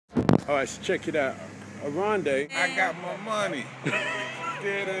All right, so check it out. Oronde, I got my money.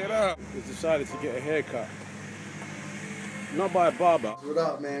 Get it up. has decided to get a haircut. Not by a barber, What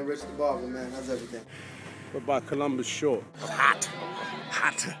up, man? Rich the barber, man. How's everything? but by Columbus Short. Hot.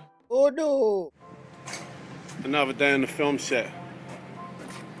 Oh, no. Another day on the film set.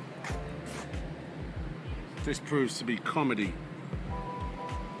 This proves to be comedy.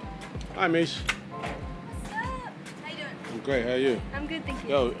 Hi, Mish. What's up? How you doing? I'm great, how are you? I'm good, thank you.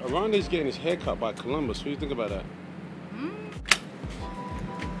 Yo, Oronde's getting his hair cut by Columbus. What do you think about that?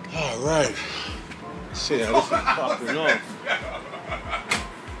 All right. See how this is popping off.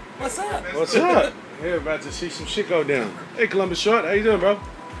 What's up? What's up? We're about to see some shit go down. Hey, Columbus Short, how you doing, bro?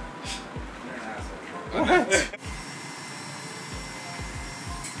 What?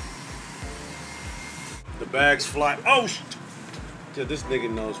 The bags fly. Oh, shit. Dude, this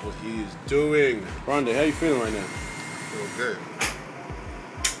nigga knows what he is doing. Oronde, how you feeling right now? Feel good.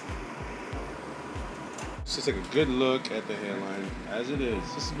 Let's take a good look at the hairline as it is.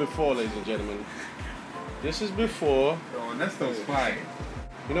 This is before, ladies and gentlemen. This is before. Oh, and that stuff's fire.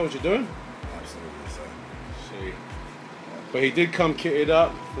 You know what you're doing? Absolutely, sir. See. But he did come kitted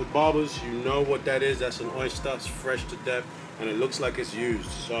up with barbers. You know what that is. That's an oyster. It's fresh to death. And it looks like it's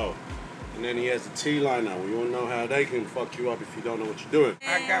used. So. And then he has the T-line now. We all know how they can fuck you up if you don't know what you're doing.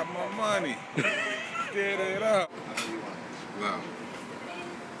 I got my money. Get it up. Low.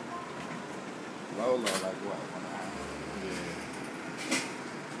 Low, like what?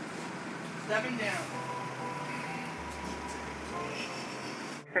 7 down.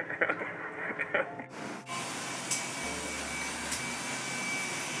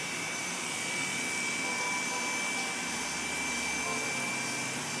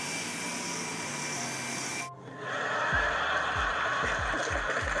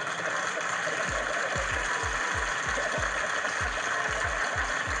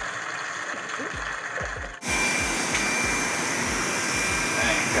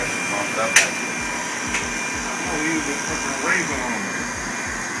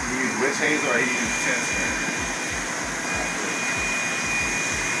 Witch hazel or he used chest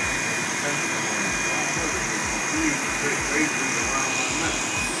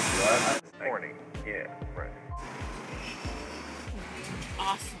hair? Morning, yeah, right.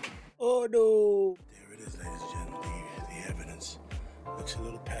 Awesome. Oh, no. There it is, ladies and gentlemen. The evidence looks a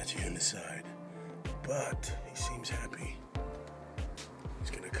little patchy on the side, but he seems happy.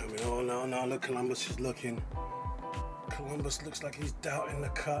 He's gonna come in. Oh no, look, Columbus is looking. Columbus looks like he's doubting the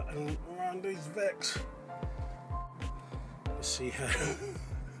cut, and Oronde's vexed. Let's see how.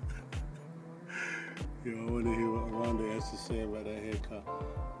 Yo, I want to hear what Oronde has to say about that haircut.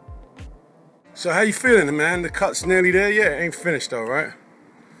 So how you feeling, man? The cut's nearly there. Yeah, it ain't finished though, right?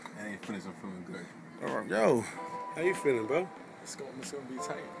 I ain't finished. I'm feeling good. All right, yo, how you feeling, bro? It's gonna be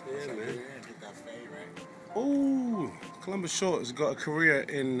tight. Yeah, man. Get that fade right. Ooh, Columbus Short has got a career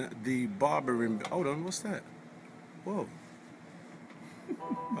in the barbering. Hold on, what's that? Whoa.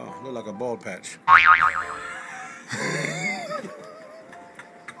 Oh, look like a bald patch.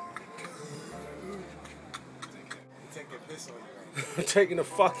 Taking a piss on you. Taking a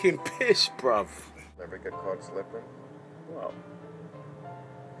fucking piss, bruv. Never get caught slipping? Well,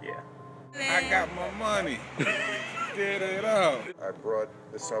 yeah. I got my money. Get it up. I brought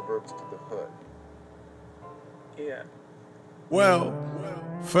the suburbs to the hood. Yeah. Well,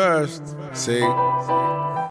 first, see.